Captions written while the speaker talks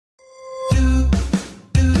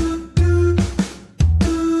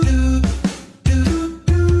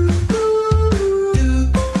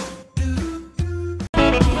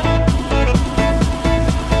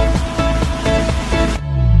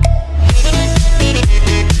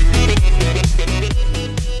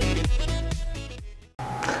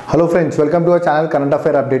Hello friends, welcome to our channel Current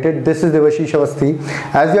Affair Updated. This is Dewashish.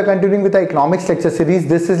 As we are continuing with the economics lecture series,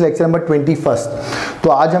 this is lecture number 21st. तो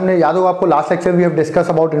आज हमने याद होगा आपको last lecture we have discuss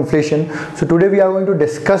about inflation. So today we are going to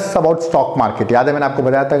discuss about stock market. याद है मैंने आपको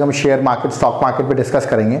बताया था कि हम शेयर मार्केट स्टॉक मार्केट पे डिस्कस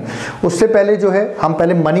करेंगे. उससे पहले जो है हम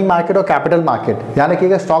पहले मनी मार्केट और कैपिटल मार्केट, ध्यान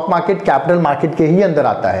रखिएगा स्टॉक मार्केट कैपिटल मार्केट के ही अंदर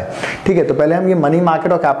आता है. ठीक है, तो पहले हम ये मनी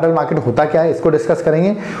मार्केट और कैपिटल मार्केट होता क्या है इसको डिस्कस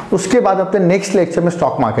करेंगे. उसके बाद अपने नेक्स्ट लेक्चर में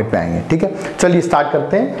स्टॉक मार्केट पे आएंगे. ठीक है, चलिए स्टार्ट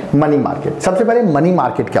करते हैं. मनी मार्केट, सबसे पहले मनी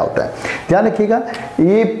मार्केट क्या होता है ध्यान रखिएगा.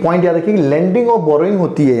 ये पॉइंट याद रखिएगा, लेंडिंग और बोरोइंग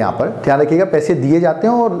होती है. यहाँ पर ध्यान रखिएगा पैसे दिए जाते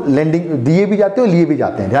हैं और लेंडिंग दिए भी जाते हैं और लिए भी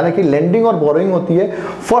जाते हैं. ध्यान रखिए लेंडिंग और बोरोइंग होती है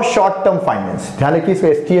फॉर शॉर्ट टर्म फाइनेंस. ध्यान रखिए इसको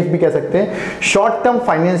एसटीएफ भी कह सकते हैं, शॉर्ट टर्म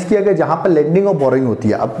फाइनेंस की. अगर जहां पर लेंडिंग और बोरोइंग होती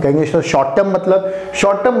है, अब कहेंगे शॉर्ट टर्म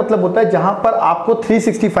मतलब होता है जहां पर आपको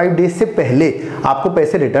 365 डेज से पहले आपको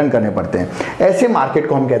पैसे रिटर्न करने पड़ते हैं. ऐसे मार्केट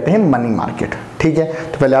को हम कहते हैं मनी मार्केट. ठीक है,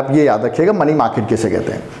 तो पहले आप ये याद रखिएगा मनी मार्केट किसे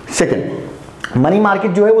कहते हैं. सेकंड, मनी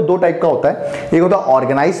मार्केट जो है वो दो टाइप का होता है. एक होता है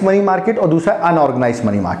ऑर्गेनाइज मनी मार्केट और दूसरा अनऑर्गेनाइज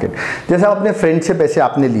मनी मार्केट. जैसे आप अपने फ्रेंड से पैसे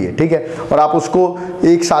आपने लिए, ठीक है, और आप उसको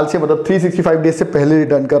एक साल से मतलब 365 डेज से पहले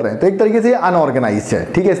रिटर्न कर रहे हैं, तो एक तरीके से अनऑर्गेनाइज है.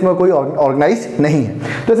 ठीक है, इसमें कोई ऑर्गेनाइज नहीं है.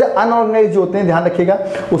 तो ऐसे अनऑर्गेनाइज जो होते हैं ध्यान रखिएगा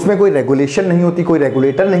उसमें कोई रेगुलेशन नहीं होती, कोई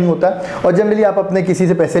रेगुलेटर नहीं होता. और जनरली आप अपने किसी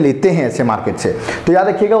से पैसे लेते हैं ऐसे मार्केट से, तो याद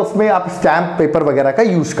रखिएगा उसमें आप स्टैम्प पेपर वगैरह का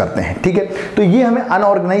यूज करते हैं. ठीक है, तो ये हमें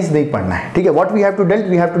अनऑर्गेनाइज नहीं पढ़ना है. ठीक है, what we have to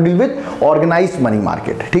deal with organise money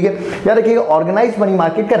market. ठीक है, याद रखिएगा ऑर्गेनाइज मनी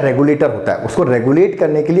मार्केट का रेगुलेटर होता है, उसको रेगुलेट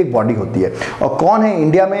करने के लिए एक बॉडी होती है. और कौन है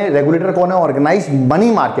इंडिया में रेगुलेटर, कौन है ऑर्गेनाइज मनी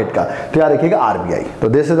मार्केट का? तो याद रखिएगा आरबीआई. तो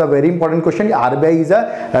this is a very important question. RBI is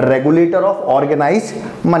a regulator of organise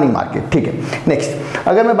money market. ठीक है, नेक्स्ट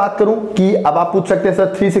अगर मैं बात करूं कि अब आप पूछ सकते हैं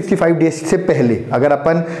सर 365 डेज से पहले अगर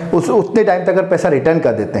अपन उतने टाइम तक अगर पैसा रिटर्न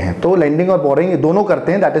कर देते हैं तो लेंडिंग और बोरोइंग दोनों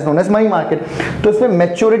करते हैं, that is known as money market. तो इसमें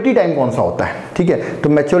मैच्योरिटी टाइम कौन सा होता है? ठीक है, तो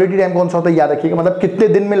मैच्योरिटी टाइम कौन सा होता है याद रखिएगा, मतलब कितने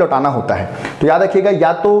दिन में लौटाना होता है. तो याद रखिएगा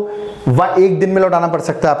या तो एक दिन में लौटाना पड़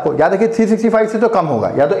सकता है आपको. याद रखिए 365 से तो कम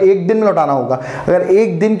होगा, या तो एक दिन में लौटाना होगा. अगर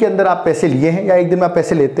एक दिन के अंदर आप पैसे लिए हैं या एक दिन में आप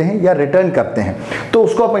पैसे लेते हैं या रिटर्न करते हैं तो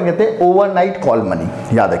उसको अपन कहते हैं ओवरनाइट कॉल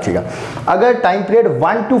मनी. याद रखिएगा अगर टाइम पीरियड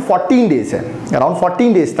 1 to 14 डेज है, अराउंड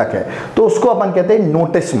 14 डेज तक है, तो उसको अपन कहते हैं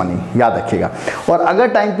नोटिस मनी. याद रखिएगा. और अगर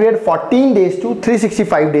time period 14 days to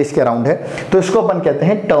 365 days के अराउंड है तो इसको अपन कहते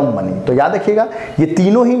हैं टर्म मनी. तो याद रखिएगा ये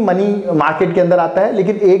तीनों ही मनी मार्केट के अंदर आता है,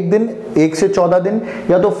 लेकिन एक दिन 1 से 14 दिन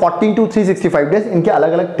या तो 14 to 365 डेज इनके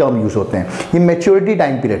अलग अलग टर्म यूज होते हैं. ये मैच्योरिटी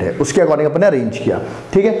टाइम पीरियड है, उसके अकॉर्डिंग अपन ने अरेंज किया.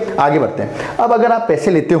 ठीक है, आगे बढ़ते हैं. अब अगर आप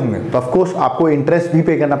पैसे लेते होंगे तो ऑफकोर्स आपको इंटरेस्ट भी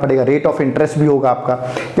पे करना पड़ेगा, रेट ऑफ इंटरेस्ट भी होगा आपका.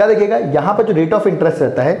 याद रखिएगा यहाँ पर जो रेट ऑफ इंटरेस्ट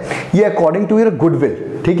रहता है ये अकॉर्डिंग टू योर गुडविल.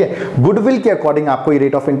 ठीक है, गुडविल के अकॉर्डिंग आपको ये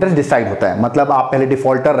रेट ऑफ इंटरेस्ट डिसाइड होता है. मतलब आप पहले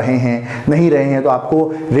डिफॉल्टर रहे हैं, नहीं रहे हैं, तो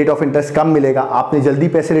आपको रेट ऑफ इंटरेस्ट कम मिलेगा. आपने जल्दी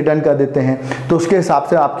पैसे रिटर्न कर देते हैं तो उसके हिसाब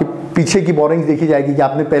से आपकी पीछे की बोरिंग्स देखी जाएगी कि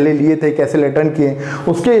आपने पहले लिए थे कैसे रिटर्न किए,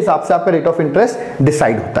 उसके हिसाब से आपका रेट ऑफ इंटरेस्ट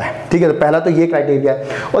डिसाइड होता है. ठीक है, तो पहला तो ये क्राइटेरिया है.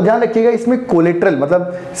 और ध्यान रखिएगा इसमें कोलेट्रल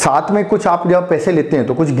मतलब साथ में कुछ आप जब पैसे लेते हैं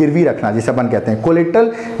तो कुछ गिरवी रखना जिसे अपन कहते हैं.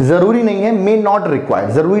 कोलेट्रल जरूरी नहीं है, मे नॉट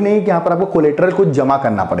रिक्वायर्ड, जरूरी नहीं है कि यहाँ पर आपको कोलेट्रल कुछ जमा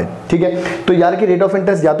करना पड़े. ठीक है, तो यार कि रेट ऑफ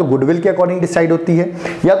इंटरेस्ट या तो गुडविल के अकॉर्डिंग डिसाइड होती है,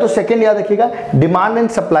 या तो सेकंड याद रखिएगा demand and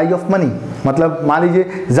supply of money. मतलब मान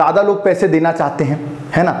लीजिए ज्यादा लोग पैसे देना चाहते हैं,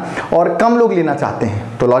 है ना, और कम लोग लेना चाहते हैं,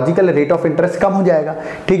 तो लॉजिकल रेट ऑफ इंटरेस्ट कम हो जाएगा.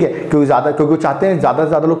 ठीक है, क्योंकि वो चाहते हैं ज्यादा से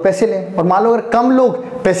ज्यादा लोग पैसे लें. और मान लो अगर कम लोग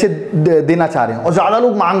पैसे देना चाह रहे हैं और ज्यादा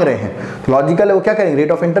लोग मांग रहे हैं, तो लॉजिकल है वो क्या करेंगे,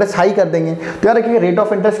 रेट ऑफ इंटरेस्ट हाई कर देंगे. तो याद रखिए रेट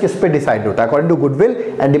ऑफ इंटरेस्ट किस पे डिसाइड होता है? According to goodwill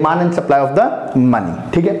and demand and supply of the money.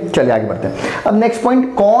 ठीक है, चलिए आगे बढ़ते हैं. अब नेक्स्ट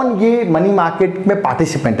पॉइंट, कौन ये मनी मार्केट में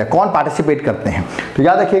पार्टिसिपेंट है, कौन पार्टिसिपेट करते हैं? तो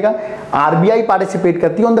याद रखिएगा आरबीआई पार्टिसिपेट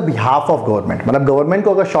करती है on the behalf of government. मतलब गवर्नमेंट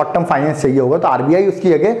को अगर शॉर्ट टर्म फाइनेंस चाहिए होगा तो आरबीआई उसकी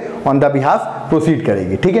जगह ऑन द बिहाफ प्रोसीड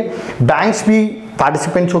करेगी. ठीक है, बैंक्स भी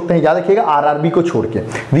पार्टिसिपेंट्स होते हैं. याद रखिएगा आरआरबी को छोड़ के,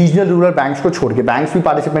 रीजनल रूरल बैंक्स को छोड़ के बैंक्स भी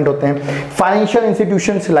पार्टिसिपेंट होते हैं. Financial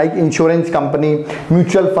institutions like insurance company,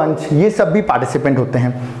 mutual funds, ये सब भी पार्टिसिपेंट होते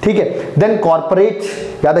हैं. ठीक है, देन कॉर्पोरेट्स,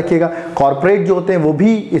 याद रखिएगा कॉर्पोरेट जो होते हैं वो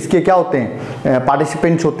भी इसके क्या होते हैं,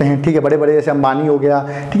 पार्टिसिपेंट्स होते हैं. ठीक है, बड़े बड़े जैसे अंबानी हो गया,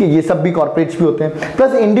 ठीक है, ये सब भी कॉर्पोरेट्स भी होते हैं.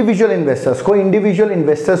 प्लस इंडिविजुअल इन्वेस्टर्स, कोई इंडिविजुअल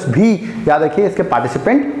इन्वेस्टर्स भी याद रखिए इसके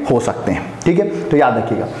पार्टिसिपेंट हो सकते हैं. ठीक है, तो याद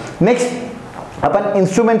रखिएगा. Next upon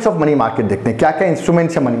instruments of money market देखते हैं. क्या क्या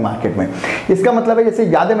इंस्ट्रूमेंट्स है मनी मार्केट में? इसका मतलब है जैसे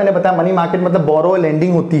याद है मैंने बताया मनी मार्केट मतलब बोरो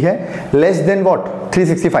लेंडिंग होती है लेस देन व्हाट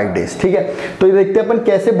 365 डेज. ठीक है, तो ये देखते हैं अपन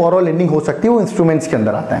कैसे बोरो लेंडिंग हो सकती है, वो इंस्ट्रूमेंट्स के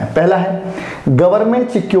अंदर आता है. पहला है government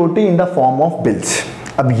security in the form of bills.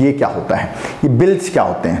 अब ये क्या होता है, ये बिल्स क्या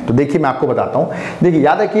होते हैं, तो देखिए मैं आपको बताता हूँ। देखिए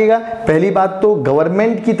याद रखिएगा, पहली बात तो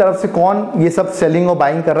गवर्नमेंट की तरफ से कौन ये सब सेलिंग और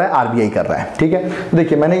बाइंग कर रहा है, आरबीआई कर रहा है, ठीक है। तो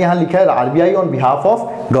देखिए मैंने यहाँ लिखा है RBI on behalf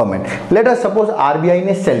of government. Let us suppose RBI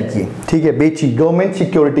ने सेल की, ठीक है, बेची, गवर्नमेंट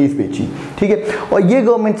सिक्योरिटीज बेची, ठीक है, और ये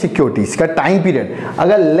गवर्नमेंट सिक्योरिटीज का टाइम पीरियड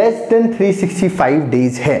अगर लेस देन 365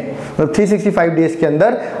 डेज है, तो 365 डेज के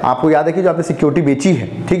अंदर आपको याद है कि जो आपने सिक्योरिटी बेची है,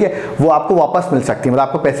 ठीक है, वो आपको वापस मिल सकती है, मतलब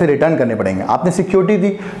आपको पैसे रिटर्न करने पड़ेंगे। आपने सिक्योरिटी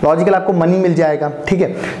दी, लॉजिकल आपको मनी मिल जाएगा, ठीक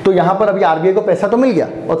है। तो यहां पर अभी आरबीआई को पैसा तो मिल गया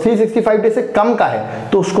और 365 डेज से कम का है,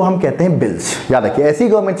 तो उसको हम कहते हैं बिल्स। याद रखिए, ऐसी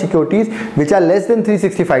government securities which are less than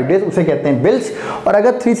 365 days उसे कहते हैं बिल्स। और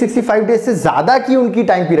अगर 365 डेज से ज्यादा की उनकी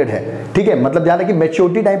टाइम पीरियड है, ठीक है, मतलब याद रखिए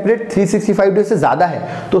मैच्योरिटी टाइम पीरियड 365 डेज से ज्यादा है,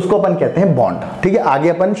 तो उसको अपन कहते हैं बॉन्ड, ठीक है। आगे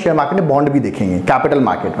अपन शेयर मार्केट में बॉन्ड भी देखेंगे, कैपिटल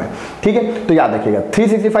मार्केट में, ठीक है। तो याद रखिएगा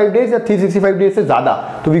 365 डेज या 365 डेज से ज्यादा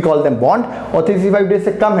तो वी कॉल देम बॉन्ड, और 365 डेज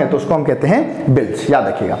से कम है तो उसको हम कहते हैं बिल्स। याद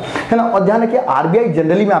रखिएगा, है ना। और ध्यान रखिए, आरबीआई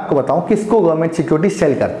जनरली मैं आपको बताऊं किसको गवर्नमेंट सिक्योरिटी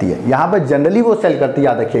सेल करती है, यहां पर जनरली वो सेल करती है,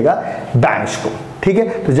 याद रखिएगा, बैंक्स को, ठीक है।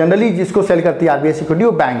 तो जनरली जिसको सेल करती है आरबीआई सिक्योरिटी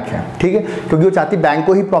वो बैंक है, ठीक है, क्योंकि वो चाहती है बैंक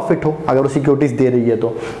को ही प्रॉफिट हो अगर वो सिक्योरिटीज दे रही है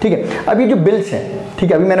तो, ठीक है। अब ये जो बिल्स हैं,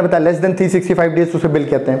 ठीक है, अभी मैंने बताया लेस देन 365 डेज उसे बिल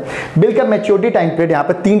कहते हैं। बिल का मैच्योरिटी टाइम पीरियड, यहाँ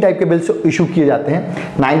पे 3 टाइप के बिल्स इशू किए जाते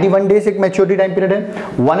हैं। 91 डेज एक मैच्योरिटी टाइम पीरियड है,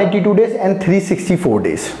 182 डेज एंड 364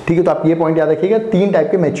 डेज, ठीक है। तो आप ये पॉइंट याद रखिएगा, 3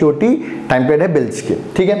 टाइप के मैच्योरिटी टाइम पीरियड है बिल्स के,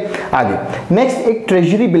 ठीक है। आगे नेक्स्ट एक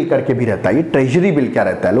ट्रेजरी बिल करके भी रहता है। ये ट्रेजरी बिल क्या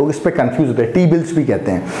रहता है, लोग इस पर कंफ्यूज होते हैं, टी बिल्स भी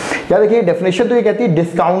कहते हैं। याद रखिए डेफिनेशन तो ये कहती है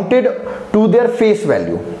discounted to their face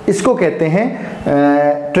value, इसको कहते हैं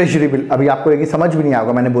ट्रेजरी बिल। अभी आपको एक समझ भी नहीं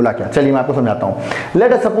आएगा मैंने बोला क्या, चलिए मैं आपको समझाता हूं।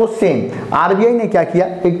 Let us suppose same RBI ने क्या किया,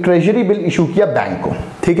 एक ट्रेजरी बिल इशू किया बैंक को,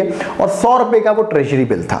 ठीक है, और 100 रुपए का वो ट्रेजरी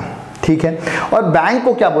बिल था, ठीक है। और बैंक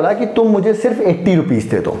को क्या बोला कि तुम मुझे सिर्फ 80 रुपीज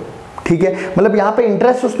दे दो, ठीक है, मतलब यहाँ पे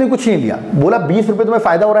इंटरेस्ट उसने कुछ नहीं लिया, बोला 20 रुपए तुम्हें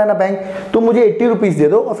फायदा हो रहा है ना बैंक, तो मुझे 80 रुपीज दे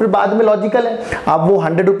दो, और फिर बाद में लॉजिकल है आप वो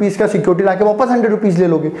 100 रुपीज का सिक्योरिटी लाके वापस 100 रुपीज ले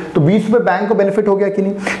लोगे, तो 20 रुपए बैंक को बेनिफिट हो गया कि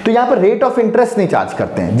नहीं। तो यहाँ पर रेट ऑफ इंटरेस्ट नहीं चार्ज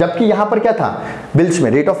करते हैं, जबकि यहाँ पर क्या था, बिल्स में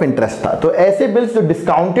रेट ऑफ इंटरेस्ट था। तो ऐसे बिल्स जो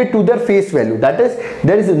discounted to their face value, that is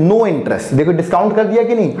there is no interest, देखो डिस्काउंट कर दिया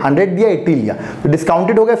कि नहीं, 100 दिया 80 लिया, तो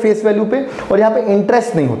डिस्काउंटेड हो गया फेस वैल्यू पे, और यहाँ पे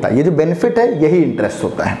इंटरेस्ट नहीं होता, ये जो बेनिफिट है यही इंटरेस्ट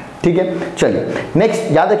होता है, ठीक है। चलिए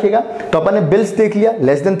नेक्स्ट याद रखिएगा, तो अपन ने बिल्स देख लिया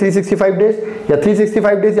लेस देन 365 डेज या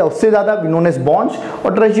 365 डेज या उससे ज्यादा, नोन एज बॉन्ड्स,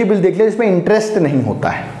 और ट्रेजरी बिल देख लिया जिसमें इंटरेस्ट नहीं होता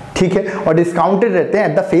है, ठीक है, और डिस्काउंटेड रहते हैं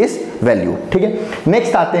एट द फेस वैल्यू, ठीक है।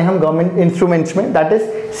 नेक्स्ट आते हैं हम गवर्नमेंट इंस्ट्रूमेंट्स में, that is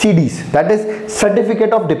CDs, that is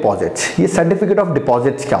certificate of deposits. ये सर्टिफिकेट ऑफ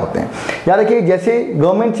डिपॉजिट्स क्या होते हैं, याद रखिए जैसे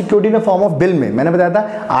गवर्नमेंट सिक्योरिटी ने फॉर्म ऑफ बिल में मैंने बताया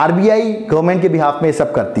था आरबीआई गवर्नमेंट के बिहाफ में ये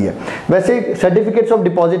सब करती है, वैसे सर्टिफिकेट्स ऑफ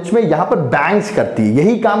डिपॉजिट्स में यहाँ पर बैंक्स करती है।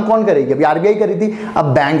 यही काम कौन करेगी, अभी आरबीआई करी थी,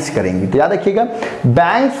 अब बैंक्स करेंगी। तो याद रखिएगा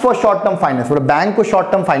banks for short term finance, मतलब बैंक को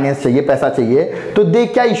शॉर्ट टर्म फाइनेंस चाहिए, पैसा चाहिए, तो दे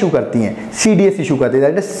क्या इशू करती हैं, सीडीएस इशू करती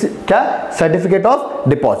है, दैट इज क्या, सर्टिफिकेट ऑफ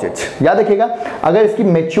डिपॉजिट्स। याद रखिएगा अगर इसकी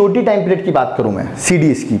मैच्योरिटी टाइम पीरियड की बात करूं मैं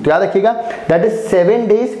सीडीएस की, तो याद रखिएगा that is 7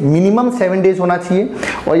 days, minimum 7 days होना चाहिए,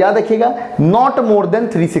 और याद रखिएगा नॉट मोर देन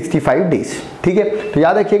 365 डेज, ठीक है। तो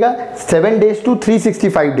याद रखिएगा 7 days to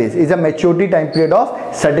 365 days is a maturity time period of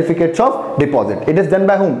certificates of deposit. It is done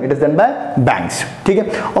by whom, it is done by banks, ठीक है।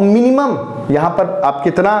 और मिनिमम यहां पर आप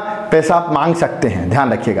कितना पैसा आप मांग सकते हैं,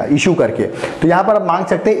 ध्यान रखिएगा इशू करके, तो यहां पर आप मांग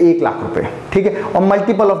सकते हैं 1 लाख रुपए, ठीक है, और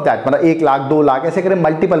मल्टीपल ऑफ दैट, मतलब 1 लाख 2 लाख ऐसे करें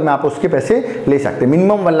मल्टीपल में आप उसके पैसे ले सकते हैं,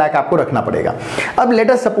 मिनिमम 1 लाख आपको रखना पड़ेगा। अब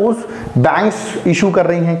let us suppose banks issue कर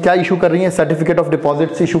रही हैं, क्या इशू कर रही हैं, सर्टिफिकेट ऑफ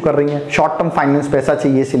डिपॉजिट्स इशू कर रही हैं, शॉर्ट टर्म फाइनेंस पैसा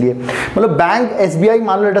चाहिए इसलिए, मतलब बैंक एसबीआई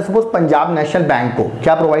मान लो let us suppose Punjab national bank को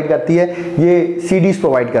क्या प्रोवाइड करती है, ये सीडीज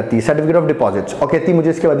प्रोवाइड करती है, सर्टिफिकेट ऑफ डिपॉजिट्स, और कहती है मुझे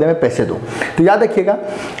इसके बदले में पैसे दो। तो याद रखिएगा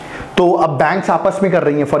तो अब बैंक्स आपस में कर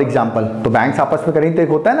रही हैं फॉर एग्जांपल, तो बैंक्स आपस में कर रही हैं तो एक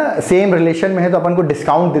होता है ना सेम रिलेशन में है तो अपन को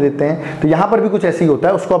डिस्काउंट दे देते हैं, तो यहां पर भी कुछ ऐसे ही होता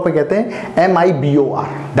है, उसको अपन कहते हैं MIBOR,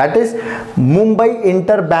 that is Mumbai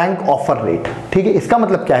inter bank offer rate, ठीक है। इसका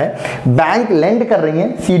मतलब क्या है, बैंक लेंड कर रही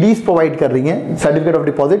हैं, सीडीज प्रोवाइड कर रही हैं, certificate of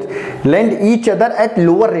deposit, land each other at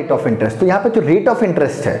lower rate of interest. तो यहाँ पे जो रेट ऑफ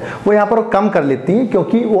इंटरेस्ट है वो यहाँ पर कम कर लेती है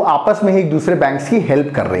क्योंकि वो आपस में एक दूसरे बैंक्स की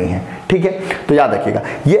हेल्प कर रही हैं, ठीक है। तो याद रखिएगा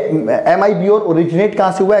ये MIBOR ओरिजिनेट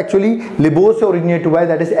कहां से हुआ, एक्चुअली लिबो से ओरिजिनेट हुआ है,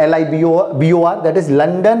 that is LIBOR, that is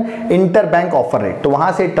London inter bank offer rate, तो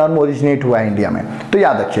वहां से टर्म ओरिजिनेट हुआ है इंडिया में, तो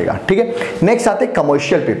याद रखिएगा, ठीक है। नेक्स्ट आते हैं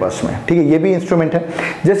कमर्शियल पेपर्स में, ठीक है, ये भी इंस्ट्रूमेंट है,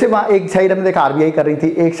 जैसे वहां एक साइड हमने देखा आरबीआई कर रही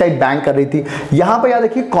थी, एक साइड बैंक कर रही थी, यहां पर याद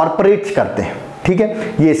रखिए कॉर्पोरेट्स करते हैं, ठीक है,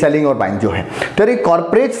 ये सेलिंग और बाइंग जो है। तो ये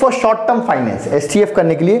corporates for short term finance STF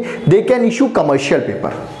करने के लिए they can issue commercial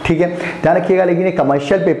paper, ठीक है, ध्यान रखिएगा। लेकिन ये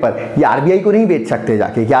कमर्शियल पेपर ये आरबीआई को नहीं बेच सकते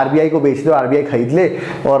जाके कि आरबीआई को बेच दो, आरबीआई खरीद ले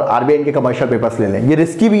और आरबीआई इनके कमर्शियल पेपर्स ले लें। ये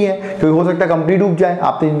रिस्की भी है क्योंकि हो सकता है कंपनी डूब जाए,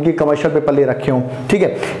 आपने इनके कमर्शियल पेपर ले रखे हों, ठीक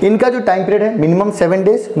है। इनका जो टाइम पीरियड है minimum 7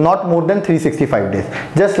 days, not more than 365 days,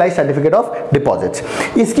 just like certificate of deposits.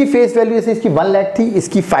 इसकी फेस वैल्यू जैसे इसकी 1 लाख थी,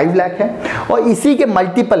 इसकी 5 लाख है और इसी के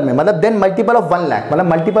मल्टीपल में मतलब देन मल्टीपल ऑफ 1 लाख, मतलब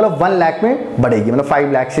मल्टीपल ऑफ 1 लाख में बढ़ेगी, मतलब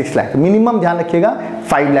 5 लाख 6 लाख, मिनिमम ध्यान रखिएगा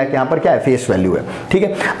 5 लाख यहाँ पर क्या है फेस वैल्यू है, ठीक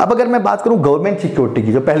है। अब अगर मैं बात करूं गवर्नमेंट सिक्योरिटी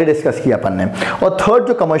की जो पहले डिस्कस किया अपन ने, और थर्ड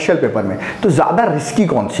जो कमर्शियल पेपर में, तो ज्यादा रिस्की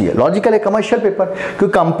कौन सी है? लॉजिकल है कमर्शियल पेपर,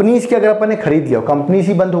 क्योंकि कंपनीज की अगर अपन ने खरीद लिया, कंपनीज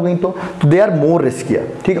ही बंद हो गई तो दे आर मोर रिस्कियर,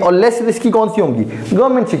 ठीक। और लेस रिस्की कौन सी होंगी?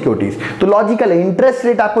 Government securities. तो लॉजिकल है इंटरेस्ट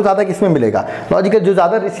रेट आपको ज्यादा किसमें मिलेगा? लॉजिकल जो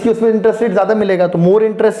ज्यादा रिस्की उसमें इंटरेस्ट रेट ज्यादा मिलेगा, तो मोर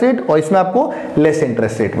इंटरेस्ट रेट, और इसमें आपको लेस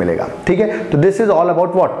इंटरेस्ट रेट मिलेगा, ठीक है। तो this is all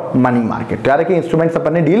about what? Money market. यार कि इंस्ट्रूमेंट्स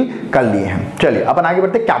अपन ने डील कर लिए हैं। चलिए अपन आगे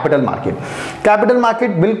बढ़ते हैं कैपिटल मार्केट। कैपिटल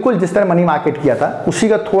मार्केट बिल्कुल जिस तरह मनी मार्केट किया था उसी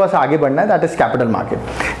का थोड़ा सा आगे बढ़ना है, that is capital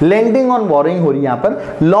market. Lending on borrowing हो रही है यहाँ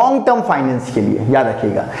पर लॉन्ग टर्म फाइनेंस के लिए, याद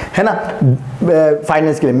रखिएगा, है ना,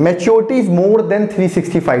 फाइनेंस के लिए। Maturity is more than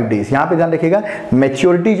 365 days, यहाँ पे ध्यान रखिएगा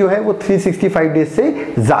मैच्योरिटी जो है वो 365 डेज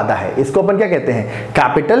से ज्यादा है, इसको अपन क्या कहते हैं?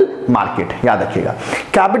 कैपिटल मार्केट, याद रखिएगा।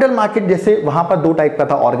 कैपिटल मार्केट जैसे वहां पर 2 टाइप का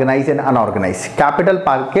था, organise and unorganised. Capital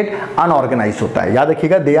market unorganised होता है, याद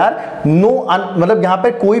रखिएगा, दे आर नो मतलब यहाँ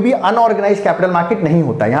पर कोई भी अनऑर्गेनाइज कैपिटल मार्केट नहीं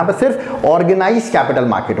होता है, यहाँ पर सिर्फ ऑर्गेनाइज कैपिटल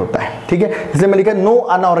मार्केट होता है, ठीक है। इसलिए मैं लिखा नो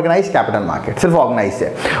अनऑर्गेनाइज कैपिटल मार्केट, सिर्फ ऑर्गेनाइज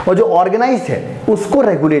है। और जो ऑर्गेनाइज है उसको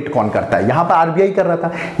रेगुलेट कौन करता है? यहाँ पर आरबीआई कर रहा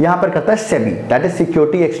था, यहाँ पर करता है SEBI, that is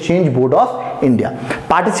security exchange board of India.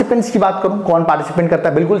 Participants की बात करूं, कौन पार्टिसिपेंट करता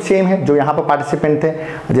है? बिल्कुल सेम है जो यहाँ पर पार्टिसिपेंट थे,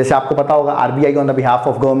 जैसे आपको पता होगा RBI on the behalf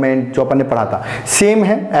of government, जो अपन ने पढ़ा था, सेम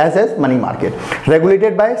है as money market.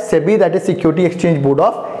 Regulated by SEBI, that is security exchange board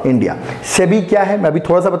of India. SEBI क्या है मैं अभी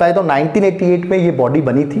थोड़ा सा बता देता हूं। 1988 में ये बॉडी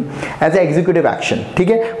बनी थी एज ए एग्जीक्यूटिव एक्शन, ठीक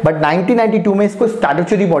है, बट 1992 में इसको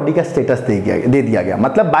स्टैट्यूटरी बॉडी का स्टेटस दे दिया गया,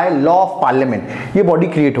 मतलब बाय लॉ ऑफ पार्लियामेंट ये बॉडी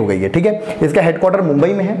क्रिएट हो गई है, ठीक है। इसका हेडक्वार्टर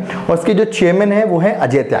मुंबई में है और इसके जो चेयरमैन है वो है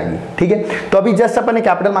अजय त्यागी, ठीक है। तो अभी जस्ट अपन ने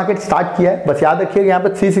कैपिटल मार्केट स्टार्ट किया है, बस याद रखिएगा यहाँ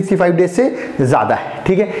पर 365 डेज से ज्यादा है,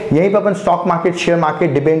 ठीक है। यहीं पर अपन stock market, share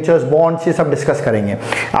market, debentures, bonds ये सब डिस्कस करेंगे।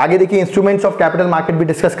 आगे देखिए इंस्ट्रूमेंट्स ऑफ कैपिटल मार्केट भी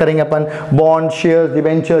डिस्कस करेंगे अपन, बॉन्ड, शेयर,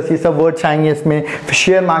 डिबेंचर्स, ये सब वर्ड्स आएंगे इसमें।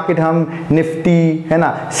 शेयर मार्केट हम निफ्टी, है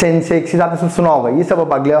ना, सेंसेक्स, ये आपने सब सुना होगा, ये सब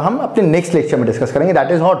अब अगले हम अपने नेक्स्ट लेक्चर में डिस्कस करेंगे,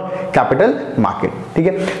 that is what? Capital market, ठीक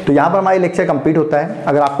है। तो यहाँ पर हमारा लेक्चर कंप्लीट होता है।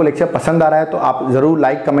 अगर आपको लेक्चर पसंद आ रहा है तो आप जरूर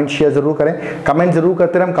लाइक, कमेंट, शेयर जरूर करें, कमेंट जरूर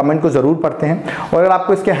करते रहे, हम कमेंट को जरूर पढ़ते हैं। और अगर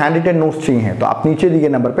आपको इसके हैंड रिटन नोट्स चाहिए तो आप नीचे दिए गए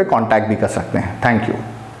नंबर पर कॉन्टैक्ट भी कर सकते हैं। Thank you.